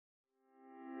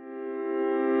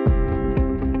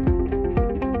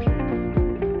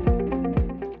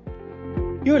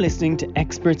You're listening to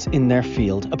Experts in Their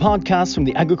Field, a podcast from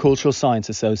the Agricultural Science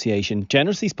Association,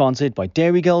 generously sponsored by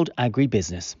Dairygold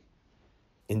Agribusiness.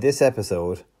 In this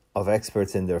episode of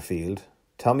Experts in Their Field,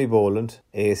 Tommy Boland,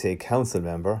 ASA Council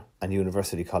Member and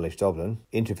University College Dublin,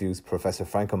 interviews Professor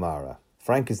Frank O'Mara.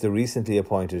 Frank is the recently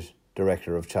appointed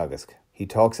Director of Teagasc. He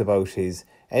talks about his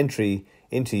entry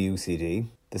into UCD,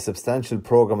 the substantial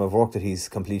programme of work that he's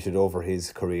completed over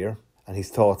his career, and his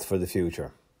thoughts for the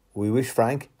future. We wish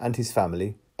Frank and his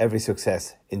family every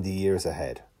success in the years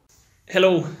ahead.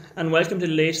 Hello and welcome to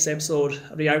the latest episode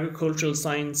of the Agricultural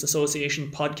Science Association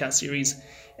podcast series,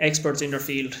 Experts in Their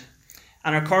Field.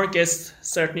 And our current guest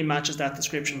certainly matches that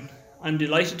description. I'm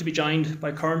delighted to be joined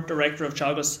by current Director of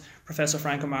Teagasc, Professor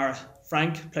Frank O'Mara.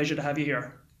 Frank, pleasure to have you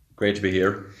here. Great to be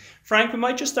here. Frank, we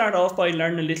might just start off by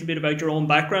learning a little bit about your own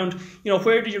background.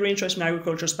 Where did your interest in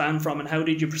agriculture span from and how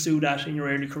did you pursue that in your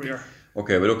early career?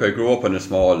 Okay, well look, I grew up on a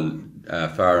small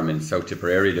farm in South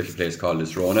Tipperary, a little place called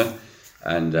Lisrona,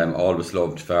 and always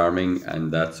loved farming,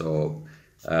 and that, so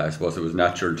I suppose it was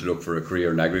natural to look for a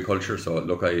career in agriculture. So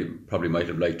look, I probably might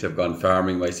have liked to have gone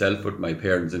farming myself, but my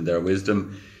parents in their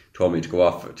wisdom told me to go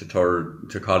off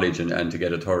to college and to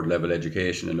get a third level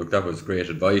education, and look, that was great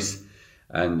advice.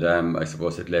 And I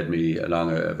suppose it led me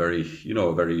along a very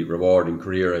rewarding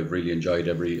career. I've really enjoyed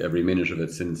every minute of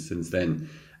it since then,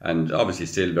 and obviously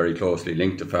still very closely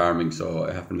linked to farming. So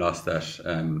I haven't lost that,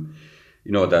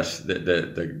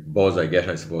 that the buzz I get,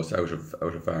 I suppose, out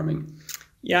of farming.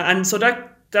 Yeah, and so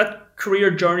that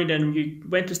career journey, then you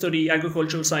went to study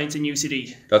agricultural science in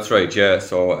UCD. That's right, yeah.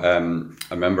 So I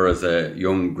remember as a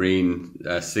young green,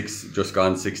 just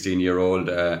gone 16-year-old.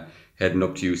 Heading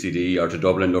up to UCD or to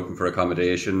Dublin looking for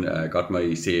accommodation. Got my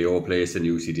CAO place in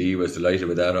UCD, was delighted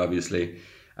with that obviously,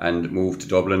 and moved to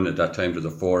Dublin. At that time it was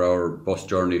a 4-hour bus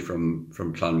journey from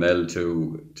Clonmel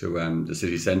to the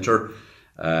city centre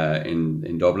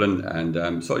in Dublin. And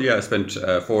I spent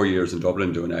 4 years in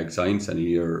Dublin doing ag science and a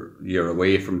year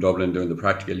away from Dublin doing the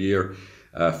practical year.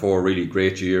 4 really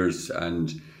great years,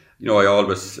 and I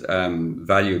always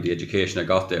valued the education I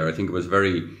got there. I think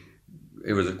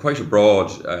it was quite a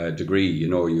broad degree.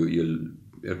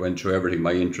 It went through everything.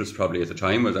 My interest probably at the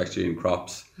time was actually in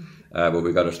crops, but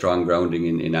we got a strong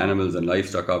grounding in animals and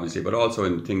livestock obviously, but also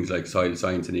in things like soil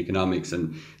science and economics,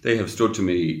 and they have stood to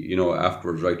me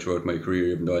afterwards right throughout my career,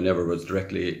 even though I never was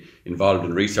directly involved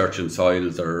in research in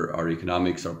soils or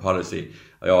economics or policy.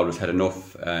 I always had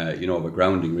enough of a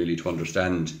grounding really to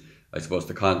understand, I suppose,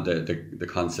 the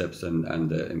concepts and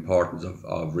the importance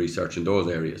of research in those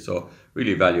areas. So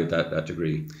really valued that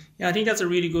degree. Yeah, I think that's a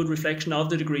really good reflection of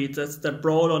the degree. That's that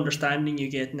broad understanding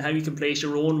you get and how you can place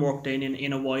your own work then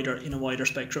in a wider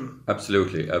spectrum.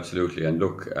 Absolutely. And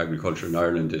look, agriculture in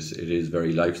Ireland it is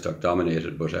very livestock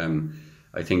dominated, but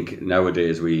I think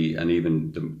nowadays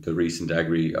even the recent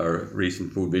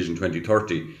recent Food Vision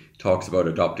 2030 talks about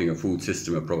adopting a food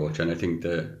system approach, and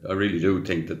I really do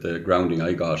think that the grounding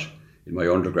I got in my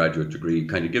undergraduate degree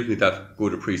kind of gives me that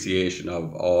good appreciation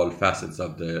of all facets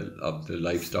of the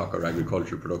livestock or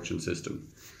agricultural production system,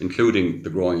 including the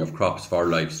growing of crops for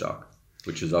livestock,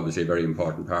 which is obviously a very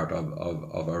important part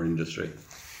of our industry.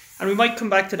 And we might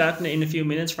come back to that in a few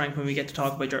minutes, Frank, when we get to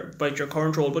talk about your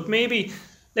current role. But maybe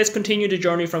let's continue the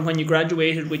journey from when you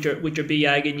graduated with your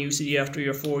BAg in UCD after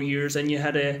your 4 years, and you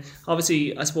had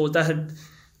obviously I suppose that had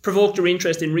provoked your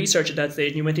interest in research at that stage,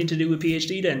 and you went in to do a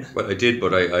PhD then. Well, I did,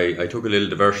 but I took a little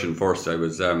diversion first. I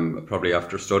was probably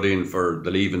after studying for the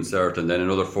Leaving Cert and then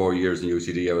another 4 years in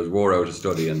UCD, I was wore out of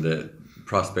study, and the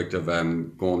prospect of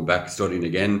going back studying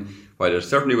again, while it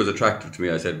certainly was attractive to me,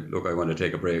 I said, look, I want to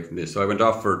take a break from this. So I went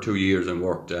off for 2 years and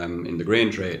worked in the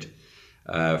grain trade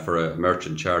for a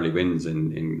merchant, Charlie Wins,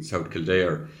 in South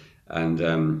Kildare. And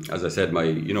as I said, my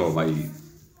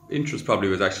interest probably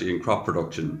was actually in crop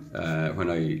production when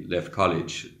I left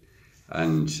college,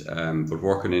 and but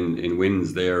working in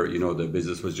Wins there, the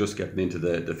business was just getting into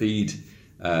the feed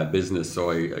business,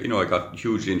 so I got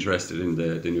hugely interested in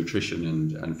the nutrition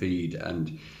and feed,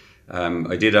 and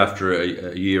I did after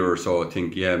a year or so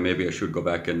think, maybe I should go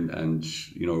back and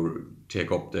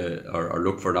take up or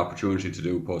look for an opportunity to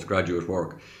do postgraduate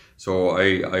work. So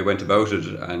I went about it,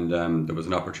 and there was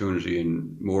an opportunity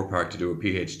in Moorepark to do a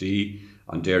PhD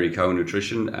on dairy cow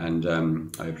nutrition, and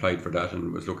I applied for that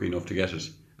and was lucky enough to get it.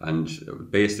 And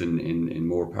based in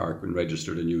Moorepark and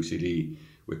registered in UCD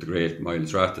with the great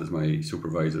Miles Rath as my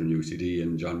supervisor in UCD,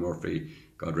 and John Murphy,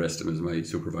 God rest him, as my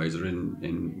supervisor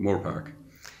in Moorepark.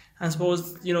 I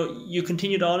suppose, you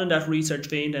continued on in that research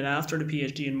vein then after the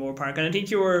PhD in Moorepark, and I think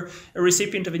you were a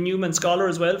recipient of a Newman Scholar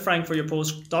as well, Frank, for your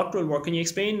postdoctoral work. Can you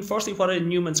explain firstly what a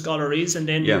Newman Scholar is, and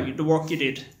then the work you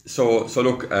did? So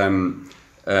look,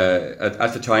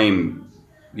 at the time,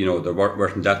 there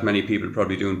weren't that many people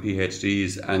probably doing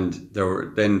PhDs, and there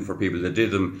were then, for people that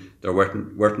did them, there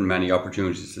weren't many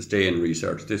opportunities to stay in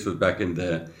research. This was back in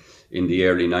the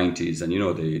early 90s, and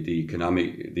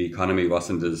the economy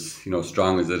wasn't as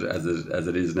strong as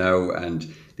it is now,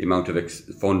 and the amount of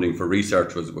funding for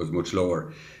research was much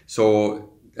lower.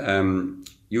 So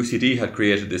UCD had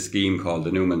created this scheme called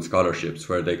the Newman Scholarships,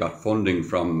 where they got funding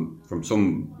from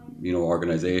some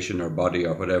organisation or body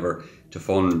or whatever to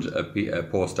fund a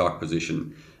postdoc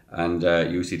position, and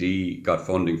UCD got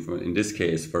funding in this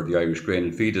case for the Irish Grain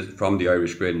and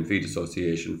Feed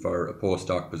Association for a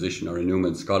postdoc position, or a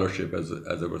Newman Scholarship as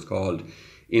it was called,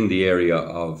 in the area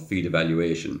of feed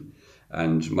evaluation.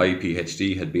 And my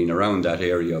PhD had been around that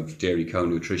area of dairy cow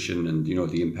nutrition and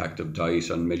the impact of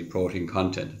diet on milk protein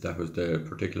content. That was the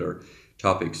particular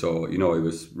topic. So I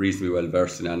was reasonably well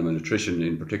versed in animal nutrition,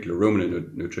 in particular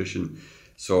ruminant nutrition.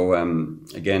 So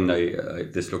again,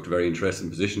 this looked a very interesting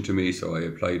position to me, so I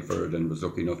applied for it and was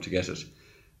lucky enough to get it.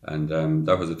 And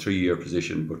that was a 3-year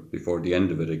position, but before the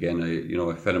end of it, again,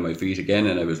 I fell on my feet again,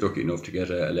 and I was lucky enough to get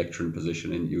a lecturing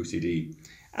position in UCD.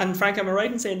 And Frank, am I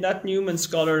right in saying that Newman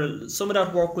Scholar, some of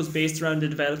that work was based around the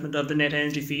development of the net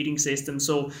energy feeding system?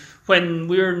 So when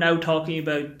we're now talking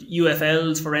about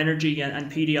UFLs for energy and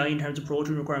PDI in terms of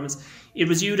protein requirements, it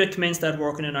was you that commenced that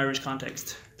work in an Irish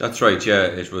context. That's right, yeah.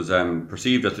 It was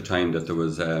perceived at the time that there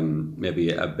was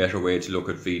maybe a better way to look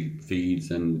at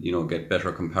feeds and get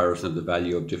better comparison of the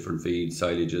value of different feeds,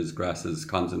 silages, grasses,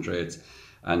 concentrates,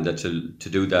 and that to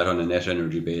do that on a net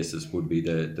energy basis would be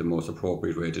the most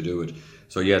appropriate way to do it.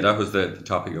 So yeah, that was the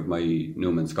topic of my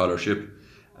Newman Scholarship,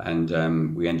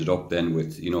 and we ended up then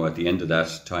with, at the end of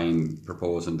that time,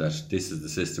 proposing that this is the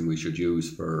system we should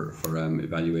use for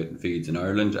evaluating feeds in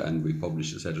Ireland, and we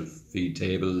published a set of feed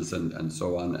tables and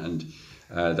so on, and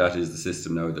that is the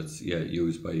system now that's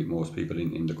used by most people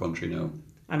in the country now.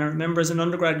 And I remember as an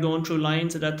undergrad going through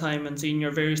Lyons at that time and seeing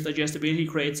your various digestibility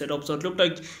crates set up. So it looked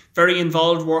like very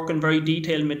involved work and very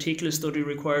detailed, meticulous study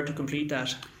required to complete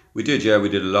that. We did, yeah. We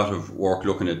did a lot of work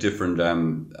looking at different,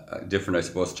 I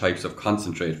suppose, types of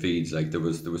concentrate feeds. Like there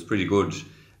was pretty good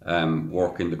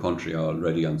work in the country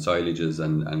already on silages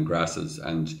and grasses,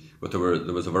 but there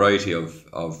was a variety of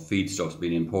feedstuffs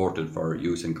being imported for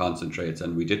use in concentrates,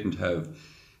 and we didn't have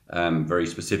very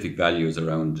specific values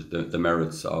around the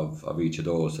merits of each of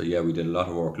those. So yeah, we did a lot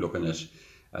of work looking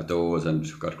at those, and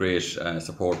got great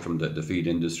support from the feed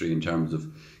industry in terms of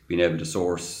being able to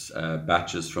source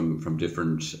batches from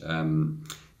different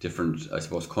I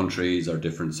suppose countries or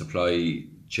different supply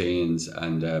chains,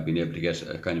 and being able to get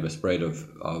a kind of a spread of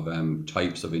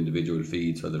types of individual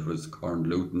feeds, whether it was corn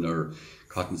gluten or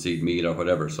cottonseed meal or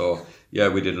whatever. So yeah,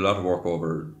 we did a lot of work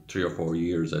over 3 or 4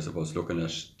 years, I suppose, looking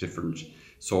at different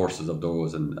sources of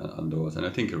those and I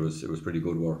think it was pretty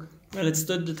good work. Well, it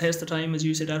stood the test of time, as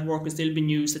you said. That work is still being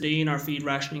used today in our feed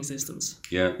rationing systems.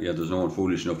 Yeah, there's no one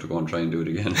foolish enough to go and try and do it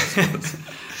again.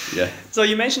 Yeah. So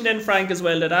you mentioned then, Frank, as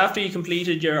well, that after you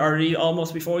completed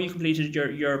almost before you completed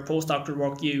your postdoctoral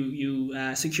work, you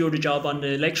secured a job on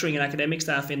the lecturing and academic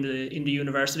staff in the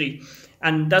university.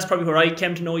 And that's probably where I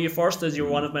came to know you first, as you were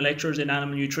one of my lecturers in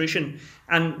animal nutrition.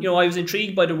 And I was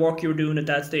intrigued by the work you were doing at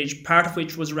that stage, part of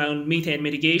which was around methane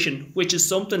mitigation, which is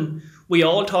something we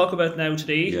all talk about now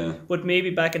today. Yeah. But maybe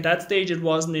back at that stage it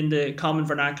wasn't in the common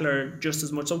vernacular just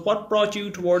as much. So what brought you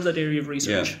towards that area of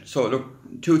research? Yeah. So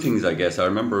look, 2 things, I guess. I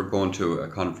remember going to a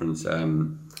conference,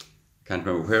 can't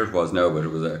remember where it was now, but it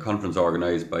was a conference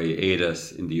organised by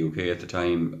ADAS in the UK at the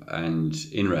time and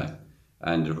INRA.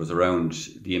 And it was around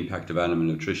the impact of animal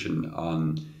nutrition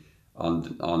on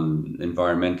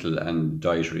environmental and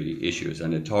dietary issues,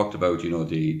 and it talked about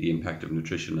the impact of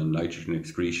nutrition on nitrogen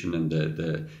excretion and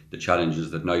the challenges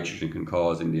that nitrogen can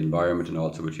cause in the environment and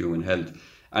also with human health.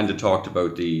 And it talked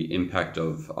about the impact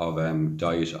of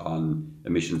diet on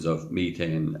emissions of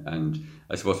methane, and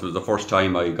I suppose it was the first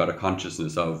time I got a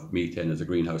consciousness of methane as a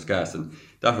greenhouse gas, and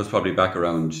that was probably back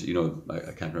around,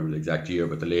 I can't remember the exact year,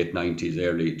 but the late 90s,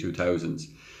 early 2000s.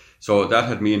 So that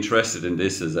had me interested in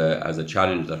this as a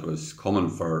challenge that was common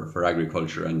for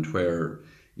agriculture, and where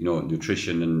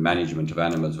nutrition and management of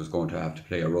animals was going to have to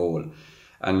play a role.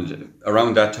 And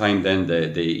around that time then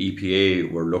the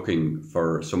EPA were looking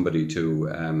for somebody to,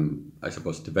 I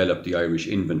suppose, develop the Irish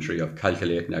inventory of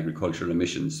calculating agricultural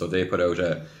emissions. So they put out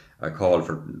a call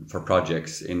for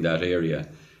projects in that area.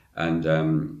 And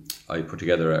I put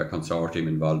together a consortium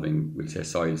involving, we'll say,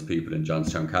 soils people in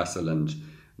Johnstown Castle and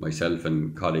myself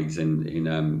and colleagues in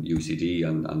UCD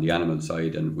on the animal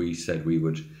side. And we said we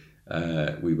would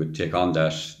take on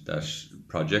that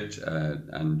project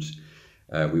and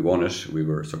We won it, we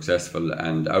were successful,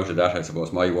 and out of that, I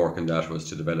suppose my work in that was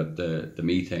to develop the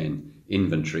methane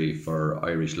inventory for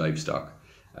Irish livestock,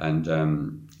 and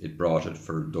it brought it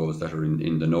for those that are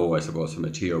in the know, I suppose, from a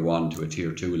tier 1 to a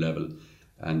tier 2 level,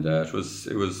 and it was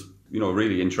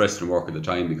really interesting work at the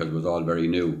time because it was all very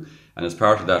new. And as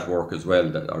part of that work as well,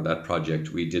 that project,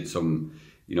 we did some,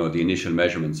 the initial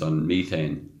measurements on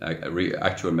methane,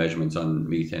 actual measurements on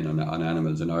methane on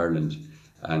animals in Ireland,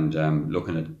 and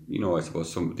looking at, I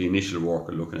suppose the initial work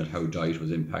of looking at how diet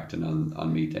was impacting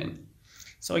on methane.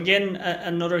 So again,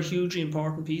 another hugely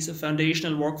important piece of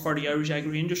foundational work for the Irish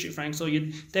agri-industry, Frank. So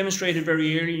you demonstrated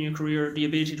very early in your career the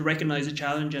ability to recognise a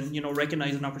challenge and,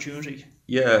 recognise an opportunity.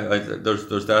 Yeah,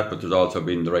 there's that, but there's also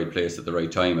been the right place at the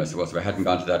right time. I suppose if I hadn't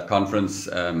gone to that conference,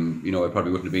 I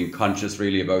probably wouldn't have been conscious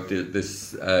really about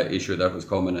this issue that was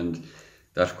coming, and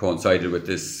that coincided with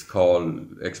this call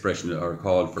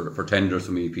for tenders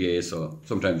from EPA. So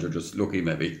sometimes you're just lucky,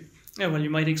 maybe. Yeah, well, you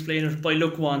might explain it by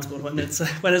luck once, but when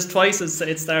it's twice,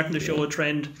 it's starting to show a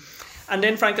trend. And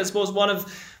then, Frank, I suppose one of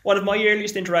my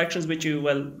earliest interactions with you,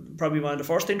 well, probably one of the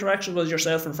first interactions, was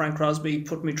yourself and Frank Crosby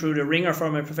put me through the ringer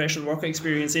for my professional work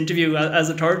experience interview as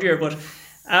a third year. But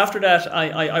after that,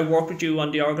 I worked with you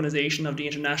on the organisation of the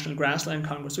International Grassland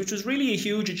Congress, which was really a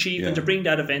huge achievement to bring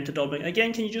that event to Dublin.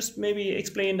 Again, can you just maybe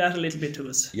explain that a little bit to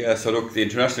us? Yeah, so look, the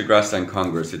International Grassland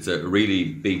Congress, it's a really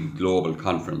big global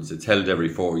conference. It's held every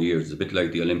 4 years, it's a bit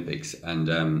like the Olympics. And,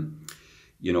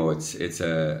 it's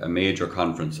a major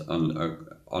conference on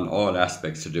all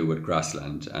aspects to do with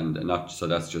grassland. And that's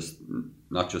just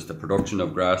not just the production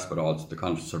of grass, but also the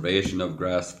conservation of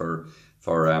grass for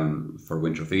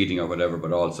winter feeding or whatever,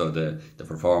 but also the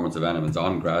performance of animals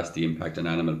on grass, the impact on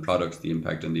animal products, the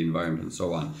impact on the environment, and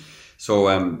so on. So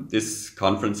this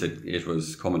conference, it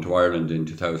was coming to Ireland in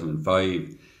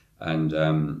 2005, and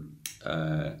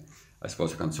I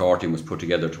suppose a consortium was put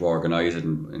together to organise it,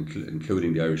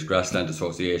 including the Irish Grassland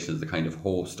Association as the kind of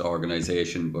host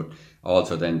organisation, but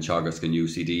also then Teagasc and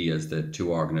UCD as the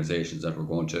two organisations that were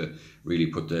going to really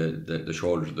put the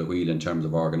shoulder to the wheel in terms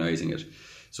of organising it.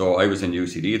 So I was in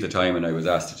UCD at the time, and I was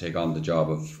asked to take on the job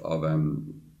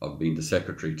of being the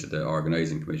secretary to the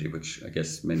organising committee, which I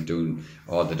guess meant doing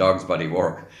all the dog's body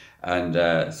work. And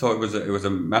so it was a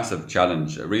massive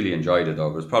challenge. I really enjoyed it though.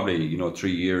 It was probably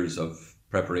 3 years of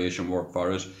preparation work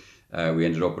for it. We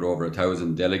ended up with over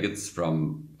 1,000 delegates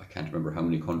from, I can't remember how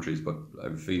many countries, but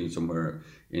I'm feeling somewhere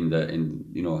in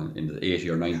the 80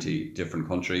 or 90 different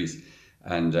countries.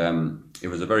 And it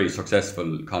was a very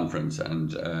successful conference,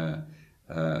 and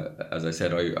as I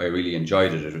said, I really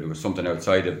enjoyed it. It was something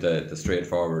outside of the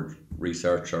straightforward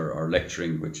research or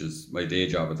lecturing, which is my day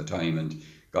job at the time, and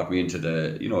got me into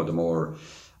the more,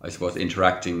 I suppose,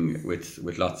 interacting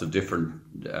with lots of different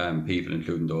people,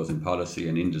 including those in policy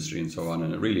and industry and so on,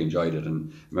 and I really enjoyed it.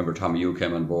 And I remember, Tommy, you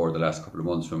came on board the last couple of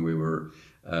months when we were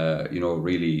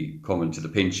really coming to the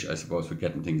pinch, I suppose, with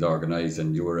getting things organised,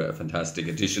 and you were a fantastic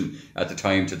addition at the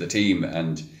time to the team,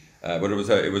 and but it was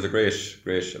a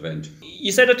great event.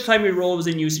 You said at the time your role was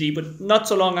in UCD, but not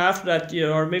so long after that,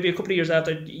 or maybe a couple of years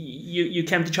after, you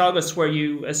came to Teagasc, where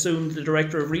you assumed the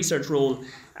Director of Research role.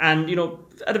 And,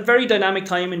 at a very dynamic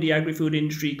time in the agri-food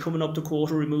industry, coming up to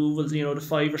quota removals, the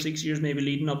 5 or 6 years maybe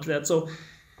leading up to that. So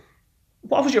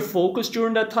what was your focus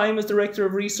during that time as Director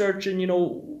of Research? And,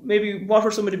 maybe what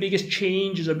were some of the biggest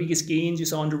changes or biggest gains you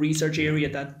saw in the research area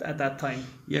at that time?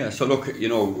 Yeah, so look,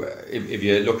 if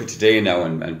you look at today now,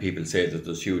 and people say that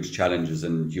there's huge challenges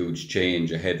and huge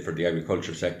change ahead for the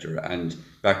agriculture sector. And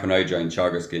back when I joined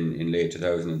Teagasc in late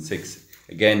 2006,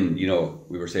 again,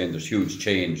 we were saying there's huge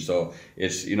change. So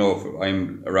it's,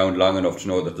 I'm around long enough to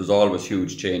know that there's always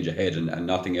huge change ahead, and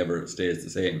nothing ever stays the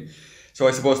same. So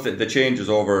I suppose the changes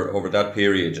over that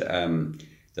period,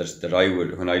 that I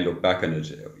would, when I look back on it,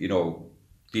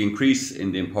 the increase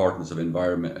in the importance of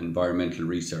environmental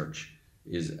research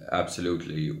is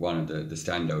absolutely one of the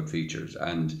standout features.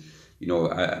 And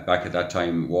back at that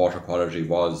time, water quality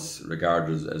was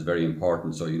regarded as very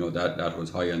important. So that was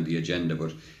high on the agenda.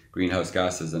 But greenhouse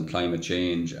gases and climate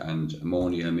change and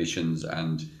ammonia emissions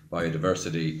and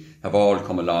biodiversity have all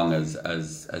come along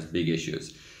as big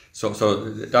issues. So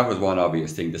that was one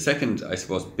obvious thing. The second, I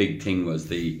suppose, big thing was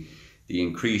the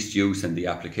increased use and the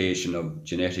application of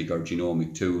genetic or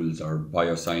genomic tools, or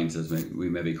biosciences, we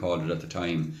maybe called it at the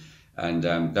time. And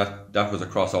that was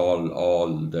across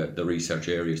all the research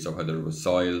areas. So whether it was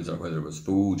soils or whether it was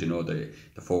food,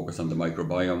 the focus on the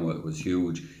microbiome was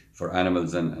huge. For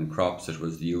animals and crops, it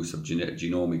was the use of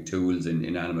genomic tools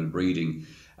in animal breeding.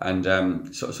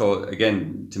 And so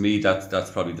again, to me,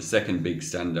 that's probably the second big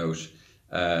standout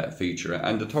feature.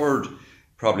 And the third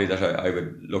probably that I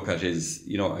would look at is,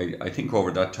 I think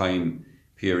over that time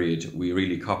period we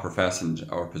really copper fastened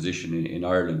our position in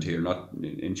Ireland here, not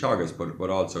in Teagasc but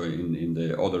also in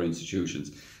the other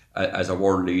institutions, as a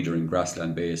world leader in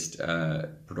grassland based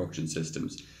production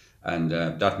systems, and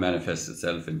that manifests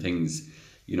itself in things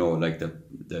like the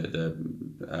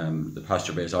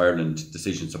Pasture Based Ireland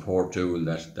decision support tool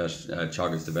that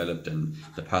Teagasc developed, and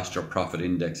the Pasture Profit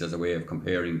Index as a way of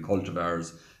comparing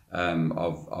cultivars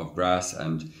of grass.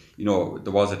 And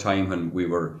there was a time when we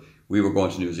were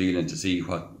going to New Zealand to see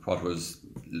what was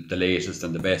the latest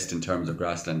and the best in terms of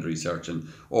grassland research, and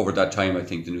over that time I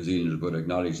think the New Zealanders would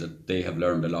acknowledge that they have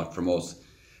learned a lot from us.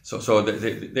 So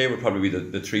they would probably be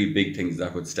the three big things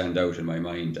that would stand out in my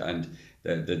mind. And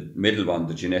the middle one,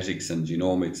 the genetics and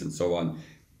genomics and so on,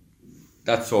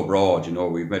 that's so broad.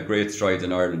 We've made great strides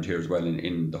in Ireland here as well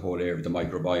in the whole area of the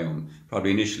microbiome.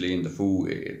 Probably initially in the food,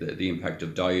 the impact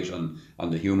of diet on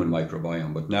the human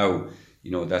microbiome, but now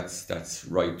that's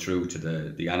right through to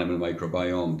the animal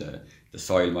microbiome, the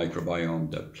soil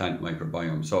microbiome, the plant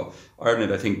microbiome. So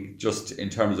Ireland, I think, just in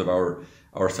terms of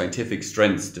our scientific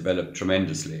strengths, developed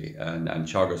tremendously, and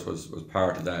Teagasc was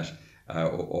part of that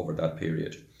over that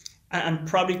period. And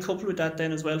probably coupled with that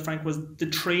then as well, Frank, was the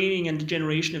training and the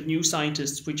generation of new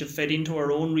scientists which have fed into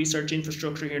our own research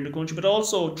infrastructure here in the country, but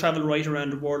also travel right around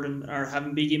the world and are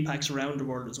having big impacts around the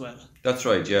world as well. That's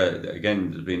right, yeah.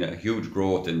 Again, there's been a huge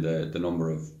growth in the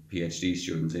number of PhD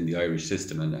students in the Irish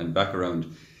system, and back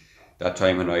around that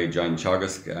time when I joined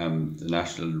Teagasc, the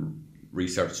national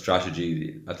research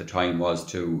strategy at the time was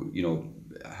to,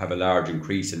 have a large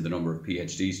increase in the number of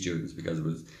PhD students, because it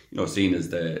was, seen as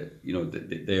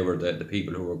they were the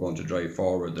people who were going to drive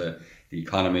forward the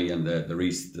economy and the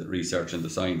research and the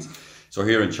science. So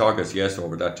here in Teagasc, yes,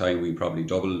 over that time we probably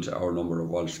doubled our number of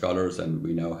Walsh Scholars, and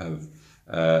we now have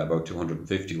about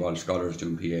 250 Walsh Scholars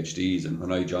doing PhDs. And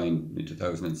when I joined in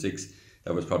 2006,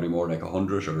 that was probably more like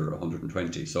 100 or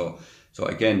 120. So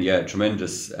again, yeah,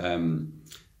 tremendous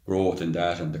growth in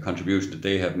that, and the contribution that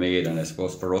they have made. And I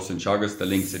suppose for us in Teagasc, the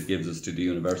links it gives us to the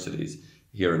universities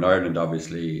here in Ireland,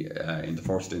 obviously in the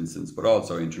first instance, but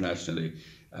also internationally,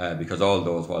 because all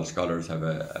those Walsh Scholars have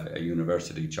a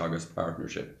university Teagasc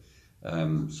partnership.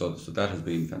 So that has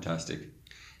been fantastic.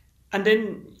 And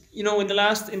then, in the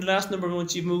last number of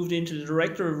months, you've moved into the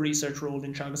Director of Research role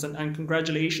in Teagasc, and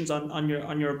congratulations on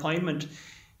your appointment.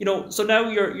 So now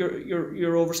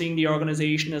you're overseeing the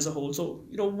organisation as a whole. So,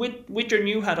 with your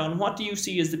new hat on, what do you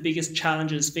see as the biggest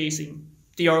challenges facing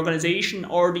the organisation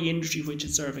or the industry which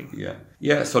it's serving?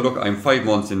 Yeah. So look, I'm 5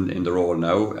 months in the role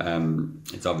now.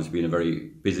 It's obviously been a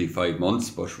very busy 5 months,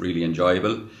 but really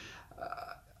enjoyable.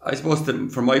 I suppose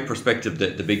from my perspective,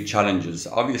 the big challenges,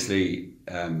 obviously,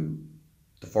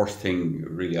 the first thing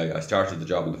really, I started the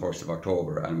job on the 1st of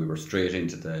October, and we were straight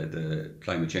into the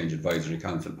Climate Change Advisory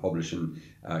Council publishing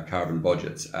carbon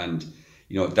budgets. And,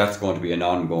 that's going to be an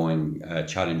ongoing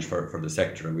challenge for the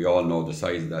sector. And we all know the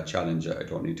size of that challenge. I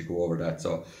don't need to go over that.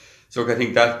 So I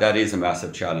think that is a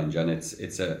massive challenge, and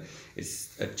it's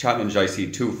a challenge I see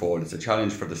twofold. It's a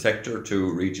challenge for the sector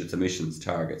to reach its emissions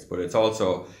targets, but it's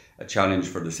also a challenge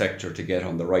for the sector to get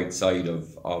on the right side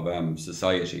of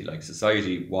society. Like,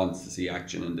 society wants to see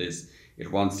action in this.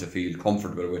 It wants to feel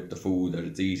comfortable with the food that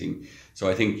it's eating. So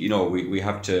I think, we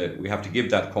have to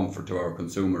give that comfort to our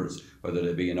consumers, whether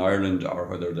they be in Ireland or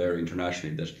whether they're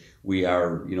internationally, that we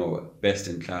are, best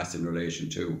in class in relation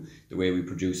to the way we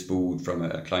produce food from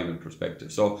a climate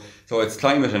perspective. So it's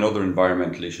climate and other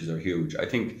environmental issues are huge. I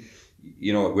think,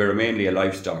 we're mainly a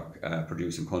livestock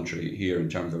producing country here in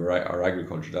terms of our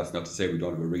agriculture. That's not to say we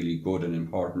don't have a really good and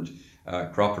important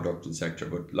crop production sector,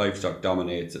 but livestock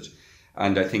dominates it.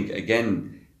 And I think,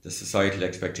 again, the societal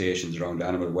expectations around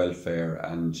animal welfare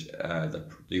and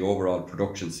the overall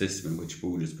production system in which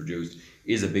food is produced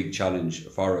is a big challenge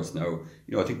for us now.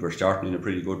 I think we're starting in a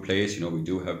pretty good place. We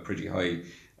do have pretty high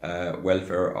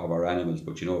welfare of our animals,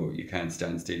 but you can't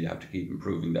stand still. You have to keep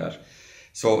improving that.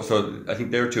 So I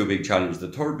think there are two big challenges.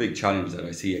 The third big challenge that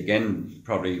I see, again,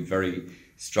 probably very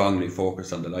strongly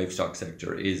focused on the livestock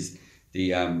sector, is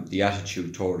the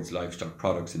attitude towards livestock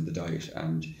products in the diet.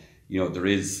 And there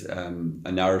is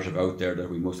a narrative out there that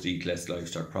we must eat less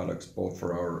livestock products, both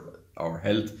for our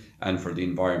health and for the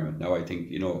environment. Now, I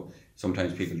think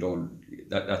sometimes people don't.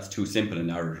 That's too simple a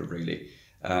narrative, really.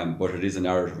 But it is a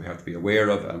narrative we have to be aware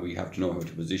of, and we have to know how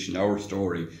to position our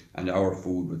story and our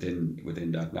food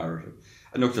within that narrative.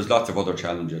 And look, there's lots of other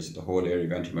challenges. The whole area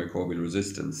of antimicrobial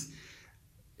resistance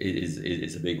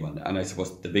is a big one. And I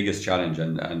suppose the biggest challenge,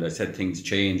 and I said things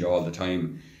change all the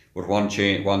time, but one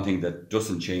thing that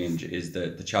doesn't change is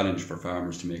the challenge for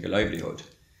farmers to make a livelihood.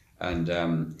 And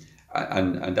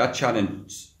And that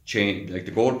challenge change, like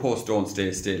the goalposts don't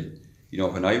stay still. You know,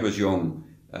 when I was young,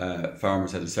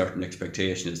 farmers had a certain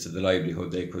expectation as to the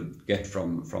livelihood they could get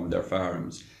from their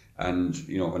farms. And,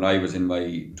 you know, when I was in my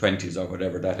 20s or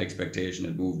whatever, that expectation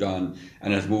had moved on,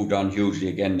 and has moved on hugely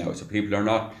again now. So people are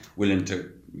not willing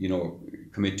to, you know,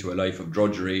 commit to a life of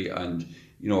drudgery and,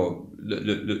 you know,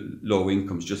 low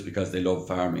incomes just because they love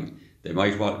farming. They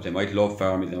might love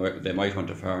farming, they might want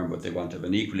to farm, but they want to have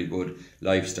an equally good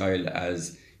lifestyle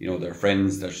as, you know, their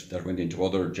friends that went into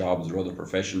other jobs or other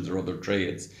professions or other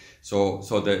trades. So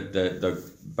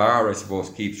the bar, I suppose,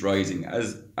 keeps rising,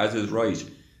 as is right,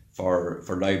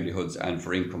 for livelihoods and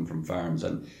for income from farms.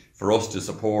 And for us to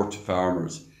support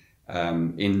farmers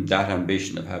in that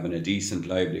ambition of having a decent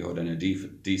livelihood and a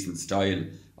decent style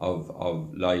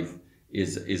of life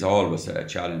is always a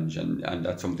challenge, and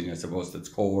that's something, I suppose, that's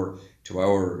core to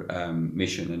our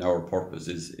mission and our purpose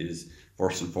is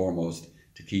first and foremost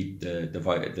to keep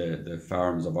the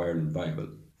farms of Ireland viable.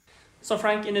 So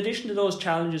Frank, in addition to those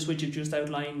challenges which you've just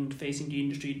outlined facing the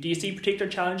industry, do you see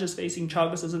particular challenges facing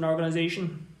Teagasc as an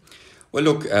organisation? Well,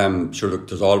 look,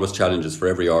 there's always challenges for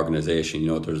every organisation. You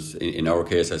know, there's in our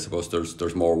case, I suppose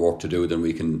there's more work to do than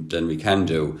we can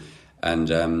do,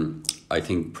 and I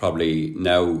think probably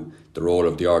now the role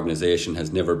of the organisation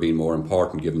has never been more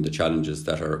important, given the challenges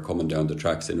that are coming down the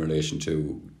tracks in relation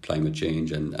to climate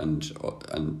change and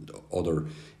other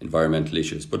environmental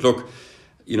issues. But look,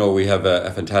 you know, we have a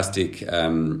fantastic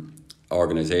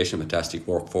organisation, fantastic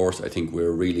workforce. I think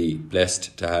we're really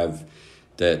blessed to have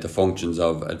the functions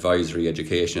of advisory,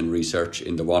 education and research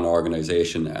in the one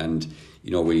organisation. And,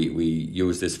 you know, we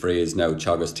use this phrase now,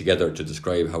 Teagasc Together, to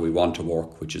describe how we want to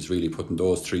work, which is really putting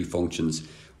those three functions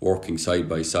working side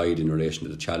by side in relation to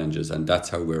the challenges. And that's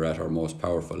how we're at our most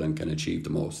powerful and can achieve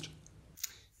the most.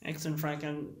 Excellent, Frank.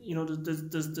 And, you know,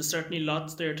 there's certainly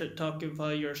lots there to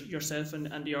occupy yourself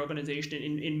and the organisation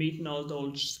in meeting all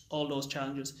those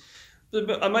challenges.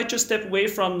 But I might just step away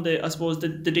from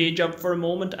the day job for a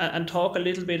moment and talk a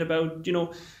little bit about, you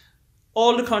know,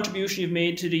 all the contribution you've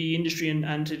made to the industry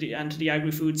and to the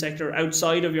agri-food sector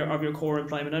outside of your core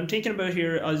employment. I'm thinking about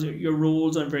here as your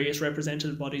roles on various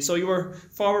representative bodies. So you were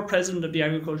former president of the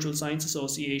Agricultural Science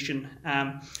Association.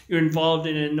 You're involved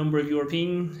in a number of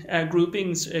European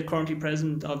groupings, currently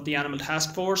president of the Animal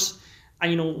Task Force, and,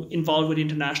 you know, involved with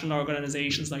international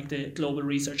organisations like the Global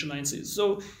Research Alliances.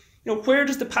 So, you know, where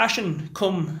does the passion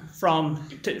come from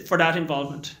for that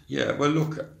involvement? Yeah, well,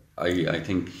 look, I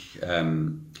think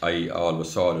I always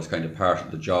saw it as kind of part of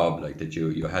the job, like that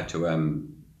you had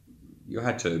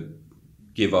to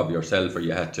give of yourself, or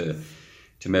you had to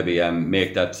maybe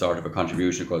make that sort of a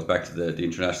contribution. It goes back to the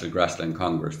International Grassland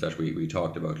Congress that we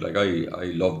talked about. Like I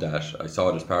loved that. I saw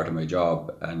it as part of my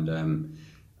job, and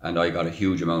I got a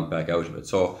huge amount back out of it.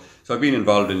 So I've been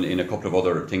involved in a couple of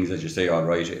other things, as you say, all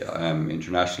right,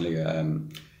 internationally.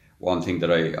 One thing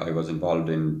that I was involved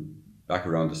in back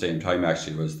around the same time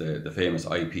actually was the famous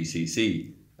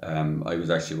IPCC. I was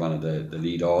actually one of the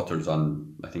lead authors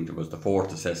on, I think it was the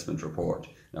 4th assessment report.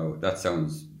 Now that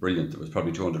sounds brilliant. There was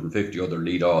probably 250 other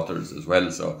lead authors as well,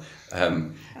 so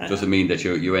it doesn't mean that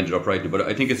you ended up writing. But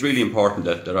I think it's really important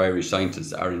that Irish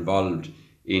scientists are involved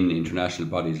in international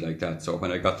bodies like that. So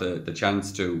when I got the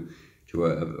chance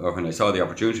or when I saw the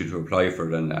opportunity to apply for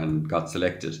it and got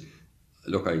selected,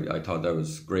 look, I thought that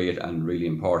was great and really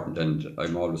important, and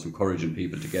I'm always encouraging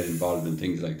people to get involved in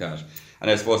things like that. And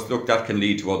I suppose, look, that can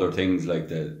lead to other things, like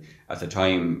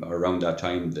around that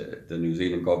time, the New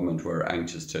Zealand government were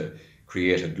anxious to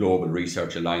create a global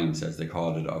research alliance, as they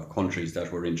called it, of countries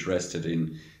that were interested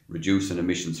in reducing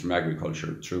emissions from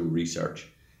agriculture through research.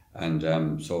 And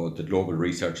so the Global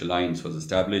Research Alliance was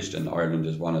established, and Ireland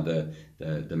is one of the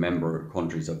member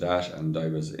countries of that, and I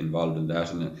was involved in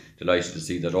that, and delighted to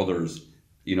see that others,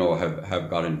 you know, have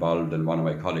got involved. And one of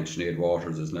my colleagues, Sinead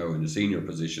Waters, is now in a senior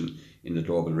position in the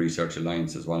Global Research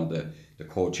Alliance as one of the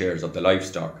co-chairs of the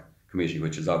Livestock Committee,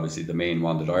 which is obviously the main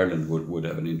one that Ireland would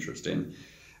have an interest in.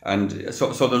 And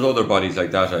so there's other bodies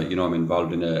like that. You know, I'm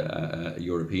involved in a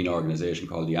European organisation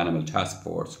called the Animal Task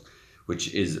Force,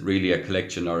 which is really a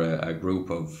collection or a group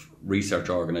of research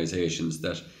organisations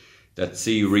that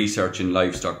see research in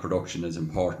livestock production as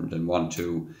important and want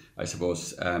to, I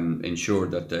suppose, ensure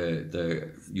that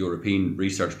the European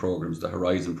research programmes, the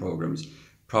Horizon programmes,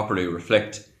 properly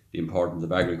reflect the importance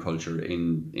of agriculture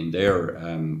in their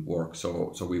work.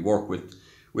 So we work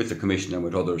with the Commission and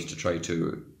with others to try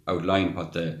to outline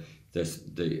what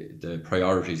the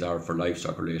priorities are for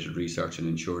livestock related research and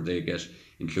ensure they get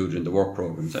included in the work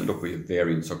programmes. And look, we have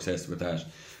varying success with that.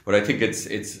 But I think it's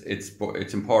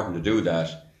important to do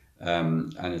that,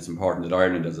 and it's important that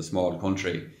Ireland, as a small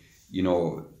country,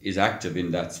 is active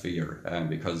in that sphere,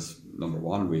 because number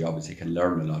one, we obviously can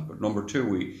learn a lot, but number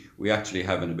two, we actually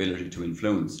have an ability to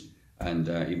influence. And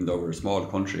even though we're a small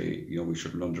country, we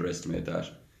shouldn't underestimate that.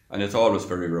 And it's always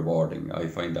very rewarding. I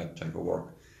find that type of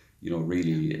work,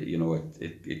 really,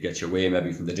 it gets you away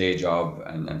maybe from the day job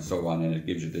and so on, and it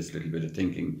gives you this little bit of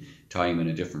thinking time and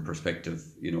a different perspective,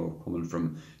 coming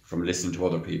from listening to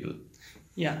other people.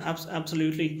 Yeah,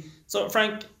 absolutely. So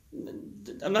Frank,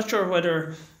 I'm not sure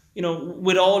whether,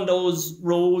 with all those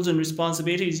roles and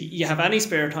responsibilities, you have any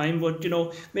spare time, but,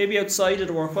 maybe outside of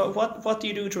the work, what do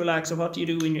you do to relax, or what do you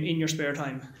do in your spare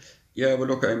time? Yeah, well,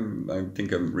 look, I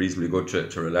think I'm reasonably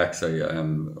good to relax.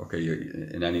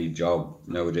 In any job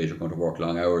nowadays, you're going to work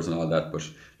long hours and all that, but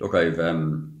look, I've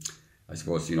I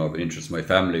suppose, I've an interest in my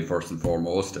family first and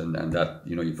foremost, and that,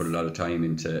 you put a lot of time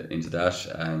into that,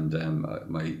 and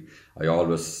I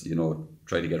always,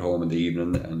 try to get home in the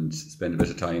evening and spend a bit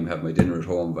of time, have my dinner at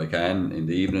home if I can in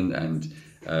the evening, and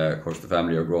of course the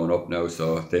family are growing up now,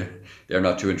 so they're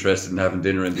not too interested in having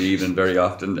dinner in the evening very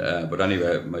often, but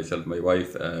anyway, myself and my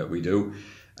wife, we do.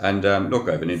 And look,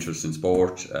 I have an interest in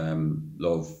sport,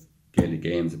 love Gaelic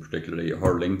games, particularly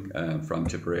hurling, from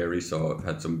Tipperary, so I've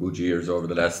had some good years over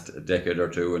the last decade or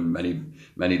two, and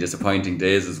many disappointing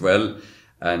days as well,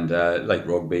 and like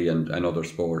rugby and other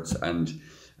sports, and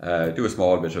do a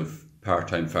small bit of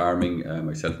part-time farming,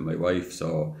 myself and my wife,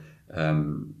 so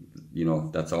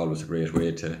that's always a great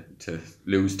way to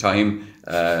lose time,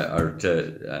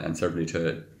 and certainly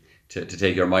to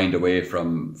take your mind away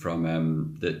from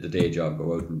the day job,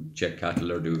 go out and check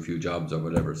cattle or do a few jobs or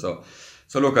whatever.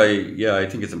 So look, I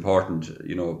think it's important,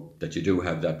 that you do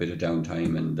have that bit of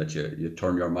downtime, and that you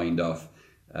turn your mind off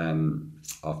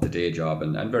the day job,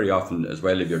 and very often as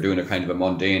well, if you're doing a kind of a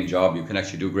mundane job, you can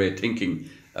actually do great thinking,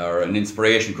 or an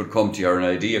inspiration could come to you, or an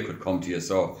idea could come to you.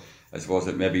 So I suppose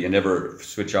that maybe you never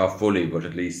switch off fully, but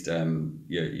at least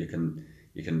you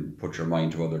can put your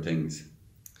mind to other things.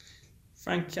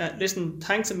 Frank, listen,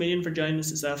 thanks a million for joining us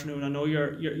this afternoon. I know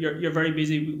you're very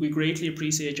busy. We greatly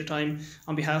appreciate your time.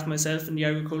 On behalf of myself and the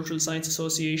Agricultural Science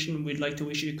Association, we'd like to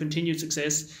wish you continued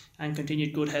success and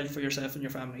continued good health for yourself and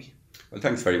your family. Well,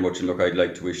 thanks very much. And look, I'd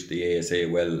like to wish the ASA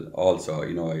well also.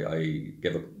 I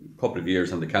gave a couple of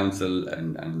years on the council,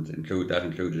 and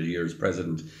included a year as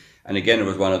president. And again, it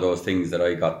was one of those things that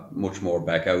I got much more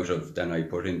back out of than I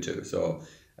put into. So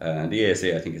and the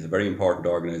ASA, I think, is a very important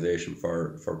organisation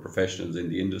for professionals in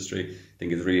the industry. I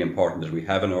think it's really important that we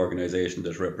have an organisation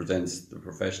that represents the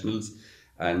professionals,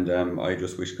 and I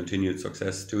just wish continued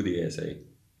success to the ASA.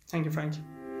 Thank you, Frank.